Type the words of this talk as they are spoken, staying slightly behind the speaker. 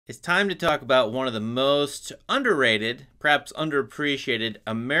It's time to talk about one of the most underrated, perhaps underappreciated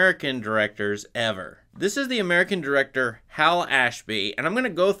American directors ever. This is the American director Hal Ashby, and I'm going to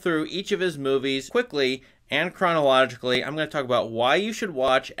go through each of his movies quickly and chronologically. I'm going to talk about why you should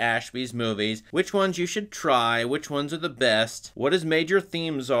watch Ashby's movies, which ones you should try, which ones are the best, what his major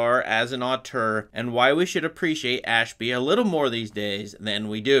themes are as an auteur, and why we should appreciate Ashby a little more these days than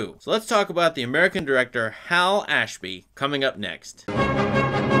we do. So let's talk about the American director Hal Ashby coming up next.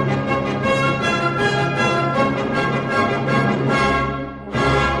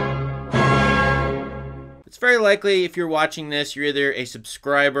 It's very likely if you're watching this, you're either a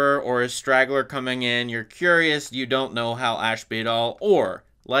subscriber or a straggler coming in, you're curious, you don't know Hal Ashby at all, or,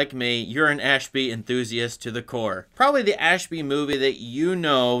 like me, you're an Ashby enthusiast to the core. Probably the Ashby movie that you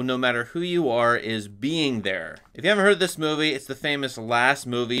know, no matter who you are, is Being There. If you haven't heard of this movie, it's the famous Last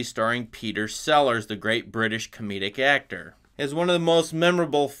movie starring Peter Sellers, the great British comedic actor. Is one of the most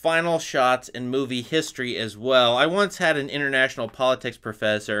memorable final shots in movie history as well. I once had an international politics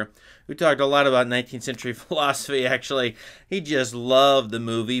professor who talked a lot about 19th century philosophy, actually. He just loved the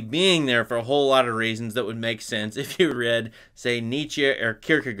movie Being There for a whole lot of reasons that would make sense if you read, say, Nietzsche or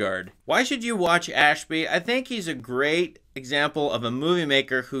Kierkegaard. Why should you watch Ashby? I think he's a great example of a movie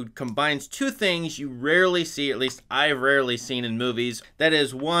maker who combines two things you rarely see, at least I've rarely seen in movies. That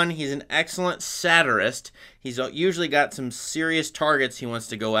is, one, he's an excellent satirist. He's usually got some serious targets he wants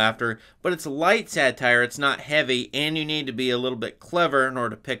to go after, but it's light satire, it's not heavy, and you need to be a little bit clever in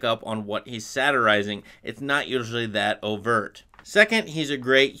order to pick up on what he's satirizing. It's not usually that overt. Second, he's a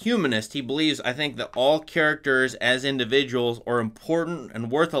great humanist. He believes, I think, that all characters as individuals are important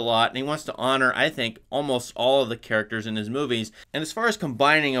and worth a lot, and he wants to honor, I think, almost all of the characters in his movies. And as far as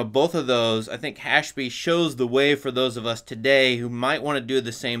combining of both of those, I think Ashby shows the way for those of us today who might want to do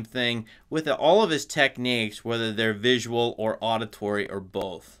the same thing with all of his techniques, whether they're visual or auditory or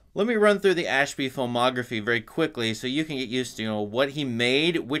both. Let me run through the Ashby filmography very quickly so you can get used to what he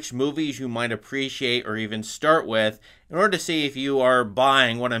made, which movies you might appreciate or even start with, in order to see if you are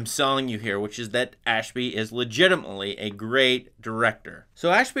buying what I'm selling you here, which is that Ashby is legitimately a great director.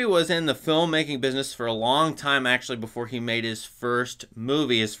 So Ashby was in the filmmaking business for a long time, actually, before he made his first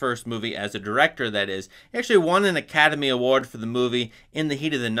movie as a director, that is. He actually won an Academy Award for the movie In the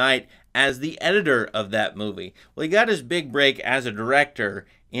Heat of the Night as the editor of that movie. Well, he got his big break as a director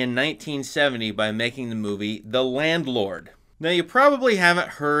in 1970 by making the movie The Landlord. Now, you probably haven't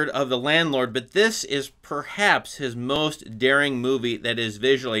heard of The Landlord, but this is perhaps his most daring movie that is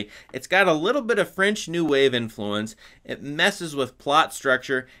visually. It's got a little bit of French New Wave influence. It messes with plot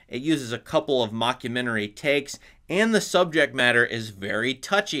structure. It uses a couple of mockumentary takes, and the subject matter is very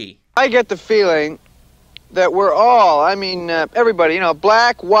touchy. I get the feeling that we're all, everybody,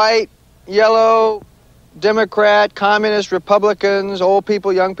 black, white, yellow, Democrat, communist, Republicans, old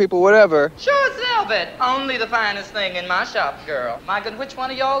people, young people, whatever. Sure as velvet. Only the finest thing in my shop, girl. My good, which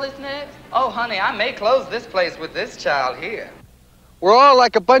one of y'all is next? Oh, honey, I may close this place with this child here. We're all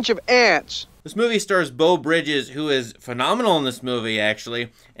like a bunch of ants. This movie stars Beau Bridges, who is phenomenal in this movie,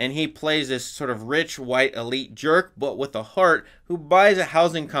 actually, and he plays this sort of rich, white, elite jerk, but with a heart, who buys a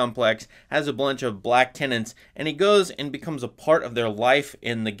housing complex, has a bunch of black tenants, and he goes and becomes a part of their life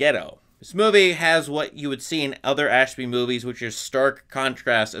in the ghetto. This movie has what you would see in other Ashby movies, which is stark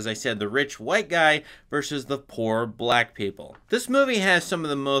contrast, as I said, the rich white guy versus the poor black people. This movie has some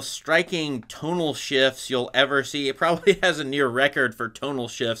of the most striking tonal shifts you'll ever see. It probably has a near record for tonal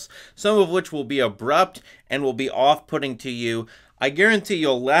shifts, some of which will be abrupt and will be off-putting to you. I guarantee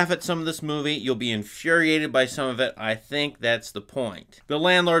you'll laugh at some of this movie, you'll be infuriated by some of it. I think that's the point. The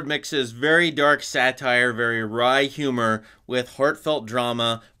Landlord mixes very dark satire, very wry humor, with heartfelt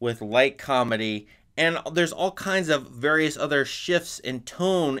drama, with light comedy, and there's all kinds of various other shifts in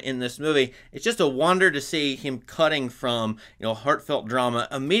tone in this movie. It's just a wonder to see him cutting from, heartfelt drama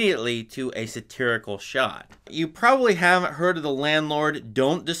immediately to a satirical shot. You probably haven't heard of The Landlord.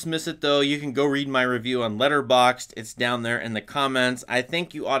 Don't dismiss it, though. You can go read my review on Letterboxd. It's down there in the comments. I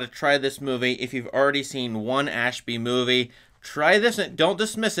think you ought to try this movie if you've already seen one Ashby movie. Try this and don't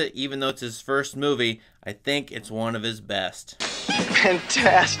dismiss it, even though it's his first movie. I think it's one of his best.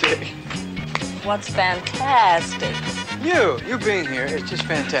 Fantastic. What's fantastic? You being here is just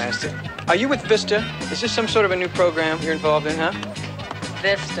fantastic. Are you with Vista? Is this some sort of a new program you're involved in, huh?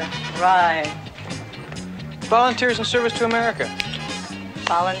 Vista, right. Volunteers in Service to America.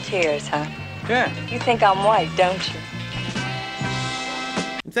 Volunteers, huh? Yeah. You think I'm white, don't you?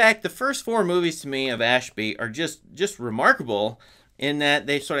 In fact, the first four movies to me of Ashby are just remarkable in that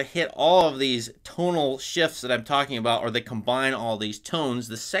they sort of hit all of these tonal shifts that I'm talking about, or they combine all these tones.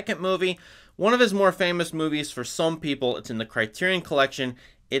 The second movie, one of his more famous movies for some people, it's in the Criterion Collection,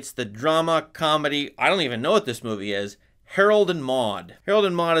 It's the drama, comedy, I don't even know what this movie is, Harold and Maude. Harold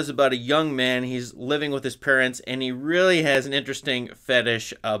and Maude is about a young man. He's living with his parents, and he really has an interesting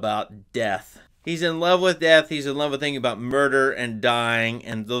fetish about death. He's in love with death. He's in love with thinking about murder and dying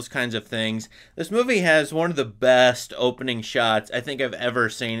and those kinds of things. This movie has one of the best opening shots I think I've ever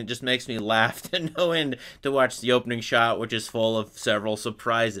seen. It just makes me laugh to no end to watch the opening shot, which is full of several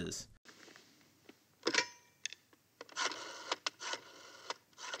surprises.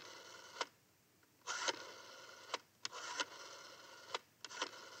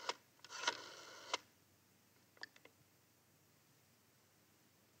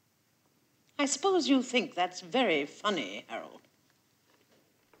 I suppose you think that's very funny, Harold.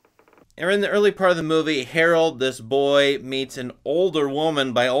 And in the early part of the movie, Harold, this boy, meets an older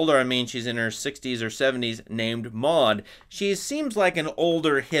woman. By older, I mean she's in her 60s or 70s, named Maude. She seems like an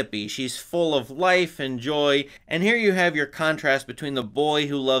older hippie. She's full of life and joy. And here you have your contrast between the boy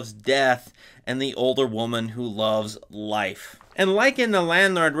who loves death and the older woman who loves life. And like in The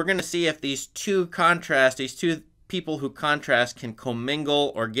Landlord, we're going to see if these two people who contrast can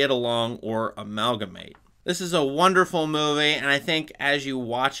commingle or get along or amalgamate. This is a wonderful movie, and I think as you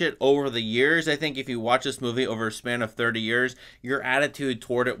watch it over the years, I think if you watch this movie over a span of 30 years, your attitude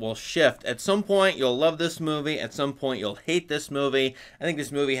toward it will shift. At some point, you'll love this movie. At some point, you'll hate this movie. I think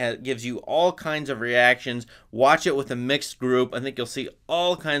this movie gives you all kinds of reactions. Watch it with a mixed group. I think you'll see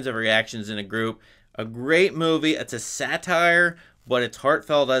all kinds of reactions in a group. A great movie. It's a satire, but it's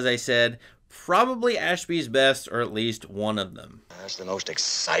heartfelt, as I said. Probably Ashby's best, or at least one of them. That's the most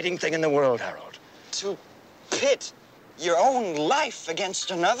exciting thing in the world, Harold. To pit your own life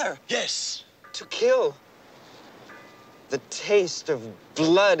against another. Yes. To kill. The taste of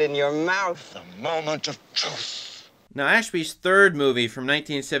blood in your mouth. The moment of truth. Now, Ashby's third movie from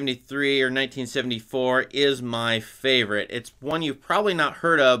 1973 or 1974 is my favorite. It's one you've probably not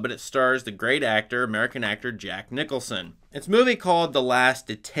heard of, but it stars the great actor, American actor Jack Nicholson. It's a movie called The Last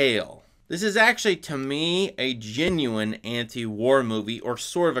Detail. This is actually, to me, a genuine anti-war movie, or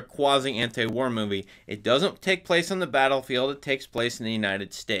sort of a quasi-anti-war movie. It doesn't take place on the battlefield, it takes place in the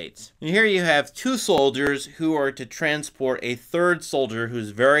United States. And here you have two soldiers who are to transport a third soldier who's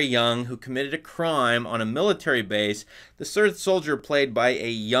very young, who committed a crime on a military base. The third soldier, played by a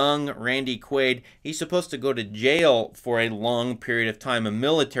young Randy Quaid, he's supposed to go to jail for a long period of time, a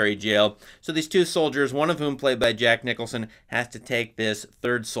military jail. So these two soldiers, one of whom played by Jack Nicholson, has to take this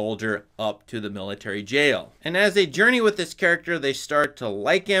third soldier up to the military jail. And as they journey with this character, they start to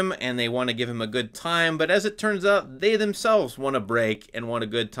like him and they want to give him a good time, but as it turns out, they themselves want a break and want a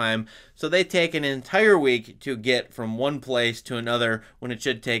good time, so they take an entire week to get from one place to another when it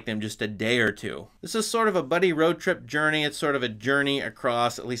should take them just a day or two. This is sort of a buddy road trip journey. It's sort of a journey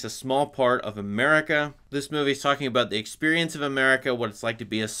across at least a small part of America. This movie is talking about the experience of America, what it's like to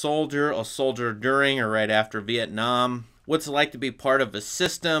be a soldier during or right after Vietnam, what's it like to be part of a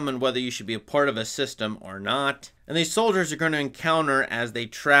system and whether you should be a part of a system or not. And these soldiers are going to encounter, as they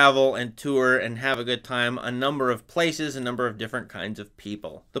travel and tour and have a good time, a number of places, a number of different kinds of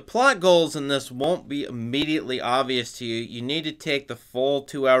people. The plot goals in this won't be immediately obvious to you. You need to take the full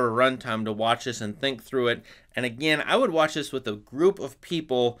 2-hour runtime to watch this and think through it. And again, I would watch this with a group of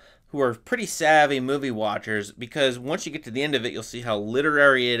people who are pretty savvy movie watchers, because once you get to the end of it, you'll see how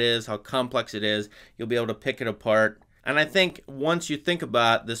literary it is, how complex it is. You'll be able to pick it apart. And I think once you think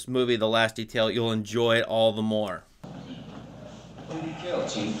about this movie, The Last Detail, you'll enjoy it all the more. Who did he kill,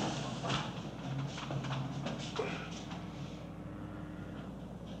 Chief?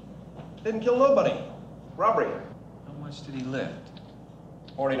 Didn't kill nobody. Robbery. How much did he lift?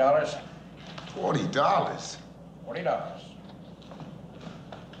 $40. $40? $40.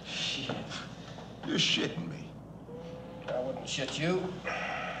 Shit. You're shitting me. I wouldn't shit you.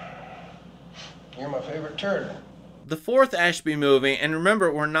 You're my favorite turd. The fourth Ashby movie, and remember,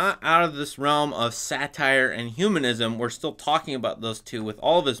 we're not out of this realm of satire and humanism. We're still talking about those two with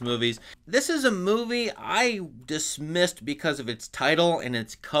all of his movies. This is a movie I dismissed because of its title and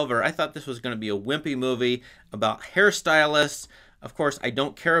its cover. I thought this was going to be a wimpy movie about hairstylists. Of course, I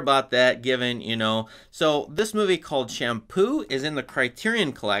don't care about that, given, So this movie called Shampoo is in the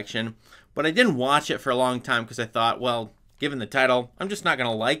Criterion Collection, but I didn't watch it for a long time because I thought, well, given the title, I'm just not going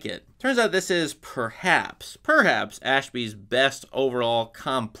to like it. Turns out this is perhaps Ashby's best overall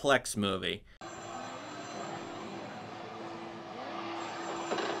complex movie.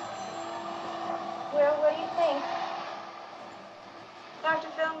 Well, what do you think? Dr.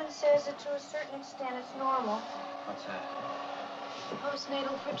 Feldman says that to a certain extent it's normal. What's that?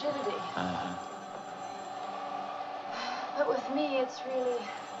 Postnatal frigidity. Uh-huh. But with me, it's really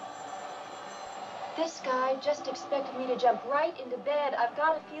This guy just expected me to jump right into bed. I've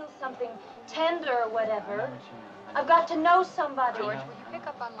got to feel something tender or whatever. I've got to know somebody. George, will you pick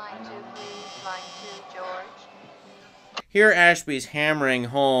up on line 2, please? Line 2, George. Here Ashby's hammering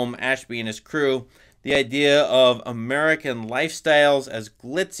home, Ashby and his crew, the idea of American lifestyles as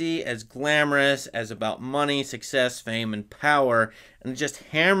glitzy, as glamorous, as about money, success, fame, and power, and just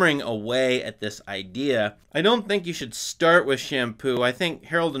hammering away at this idea. I don't think you should start with Shampoo. I think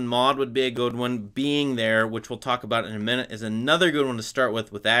Harold and Maude would be a good one. Being There, which we'll talk about in a minute, is another good one to start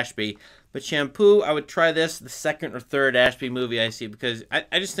with Ashby. But Shampoo, I would try this, the second or third Ashby movie I see, because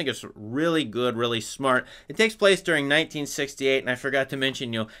I just think it's really good, really smart. It takes place during 1968, and I forgot to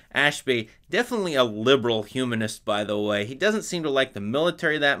mention, Ashby, definitely a liberal humanist, by the way. He doesn't seem to like the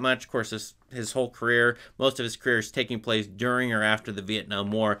military that much. Of course, his whole career, most of his career is taking place during or after the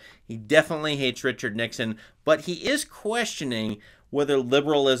Vietnam War. He definitely hates Richard Nixon, but he is questioning whether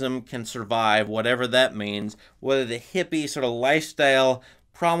liberalism can survive, whatever that means, whether the hippie sort of lifestyle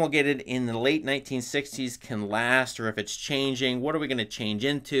promulgated in the late 1960s can last, or if it's changing. What are we going to change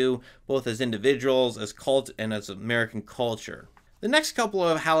into, both as individuals, as cult, and as American culture? The next couple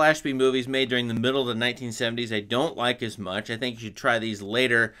of Hal Ashby movies made during the middle of the 1970s I don't like as much. I think you should try these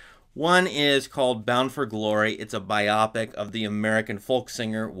later. One is called Bound for Glory. It's a biopic of the American folk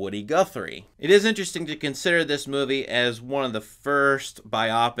singer Woody Guthrie. It is interesting to consider this movie as one of the first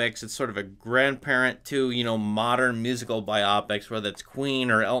biopics. It's sort of a grandparent to, modern musical biopics, whether it's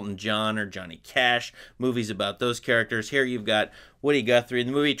Queen or Elton John or Johnny Cash, movies about those characters. Here you've got Woody Guthrie.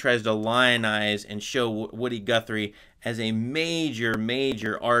 The movie tries to lionize and show Woody Guthrie as a major,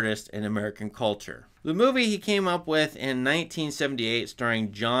 major artist in American culture. The movie he came up with in 1978,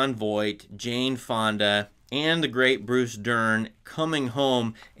 starring Jon Voight, Jane Fonda, and the great Bruce Dern, Coming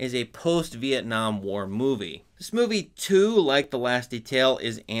Home, is a post-Vietnam War movie. This movie, too, like The Last Detail,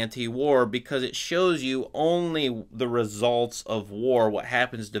 is anti-war because it shows you only the results of war, what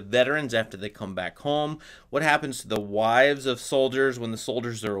happens to veterans after they come back home, what happens to the wives of soldiers when the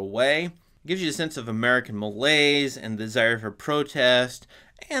soldiers are away. It gives you a sense of American malaise and desire for protest,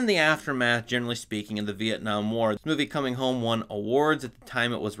 and the aftermath, generally speaking, of the Vietnam War. This movie, Coming Home, won awards at the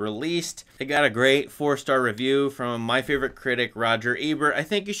time it was released. It got a great 4-star review from my favorite critic, Roger Ebert. I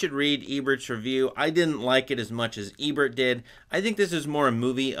think you should read Ebert's review. I didn't like it as much as Ebert did. I think this is more a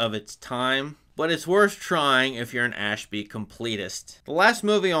movie of its time, but it's worth trying if you're an Ashby completist. The last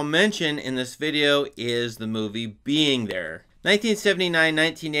movie I'll mention in this video is the movie Being There.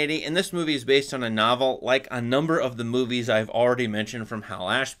 1979-1980, and this movie is based on a novel like a number of the movies I've already mentioned from Hal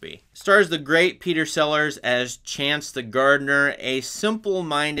Ashby. It stars the great Peter Sellers as Chance the gardener, a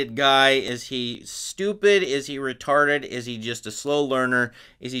simple-minded guy. Is he stupid? Is he retarded? Is he just a slow learner?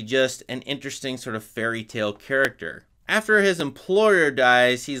 Is he just an interesting sort of fairy tale character? After his employer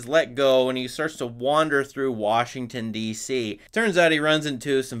dies, he's let go and he starts to wander through Washington, D.C. Turns out he runs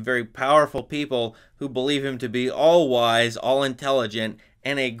into some very powerful people who believe him to be all wise, all intelligent,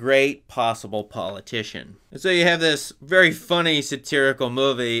 and a great possible politician. And so you have this very funny satirical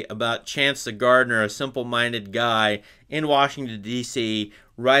movie about Chance the gardener, a simple-minded guy in Washington, D.C.,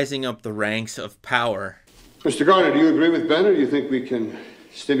 rising up the ranks of power. Mr. Garner, do you agree with Ben, or do you think we can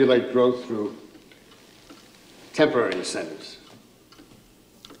stimulate growth through temporary incentives?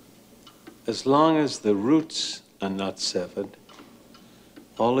 As long as the roots are not severed,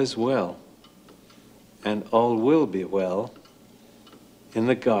 all is well, and all will be well in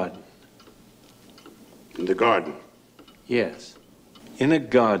the garden. In the garden? Yes. In a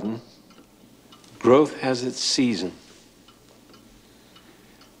garden, growth has its season.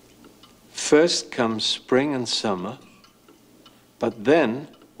 First comes spring and summer, but then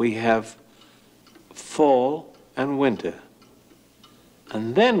we have fall and winter.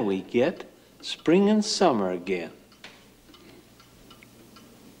 And then we get spring and summer again.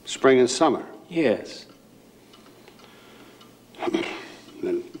 Spring and summer? Yes.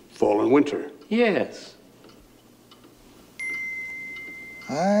 Then fall and winter? Yes.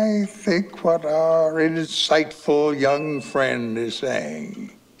 I think what our insightful young friend is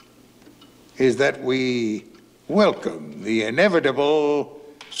saying is that we welcome the inevitable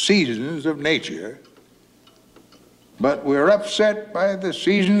seasons of nature, but we're upset by the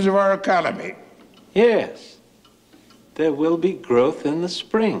seasons of our economy. Yes. There will be growth in the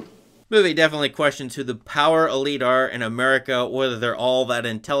spring. Movie definitely questions who the power elite are in America, whether they're all that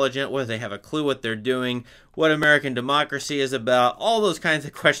intelligent, whether they have a clue what they're doing, what American democracy is about. All those kinds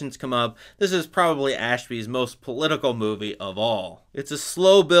of questions come up. This is probably Ashby's most political movie of all. It's a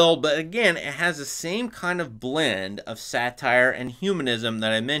slow build, but again, it has the same kind of blend of satire and humanism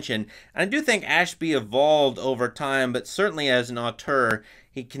that I mentioned. And I do think Ashby evolved over time, but certainly as an auteur,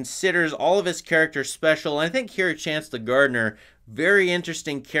 He considers all of his characters special. And I think here Chance the Gardener, very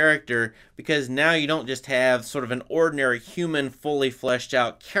interesting character, because now you don't just have sort of an ordinary human, fully fleshed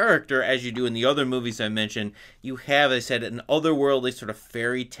out character as you do in the other movies I mentioned. You have, as I said, an otherworldly sort of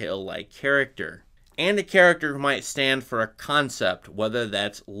fairy tale-like character. And a character who might stand for a concept, whether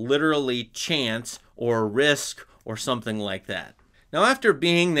that's literally chance or risk or something like that. Now, after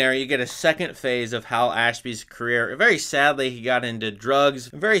being there, you get a second phase of Hal Ashby's career. Very sadly, he got into drugs.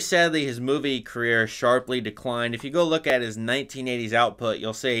 Very sadly, his movie career sharply declined. If you go look at his 1980s output,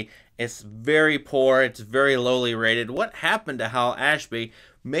 you'll see it's very poor. It's very lowly rated. What happened to Hal Ashby?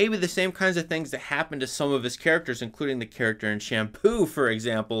 Maybe the same kinds of things that happened to some of his characters, including the character in Shampoo, for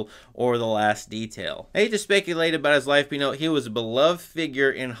example, or The Last Detail. I hate to speculate about his life, but you know, he was a beloved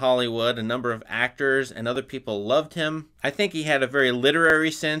figure in Hollywood. A number of actors and other people loved him. I think he had a very literary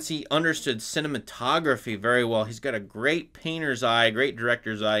sense. He understood cinematography very well. He's got a great painter's eye, great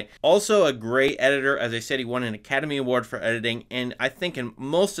director's eye. Also a great editor. As I said, he won an Academy Award for editing, and I think in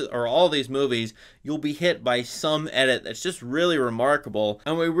most or all these movies, you'll be hit by some edit that's just really remarkable.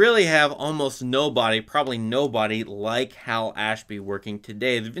 And we really have almost nobody, probably nobody, like Hal Ashby working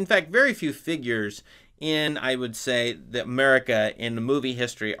today. In fact, very few figures in, I would say, that America in the movie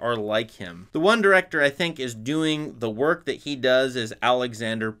history are like him. The one director I think is doing the work that he does is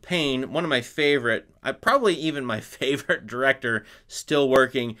Alexander Payne, one of my favorite, probably even my favorite director still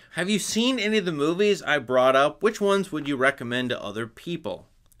working. Have you seen any of the movies I brought up? Which ones would you recommend to other people?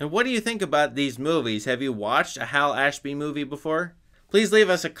 And what do you think about these movies? Have you watched a Hal Ashby movie before? Please leave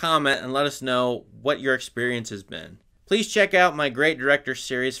us a comment and let us know what your experience has been. Please check out my Great Director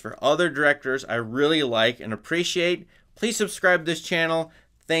series for other directors I really like and appreciate. Please subscribe to this channel.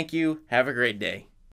 Thank you. Have a great day.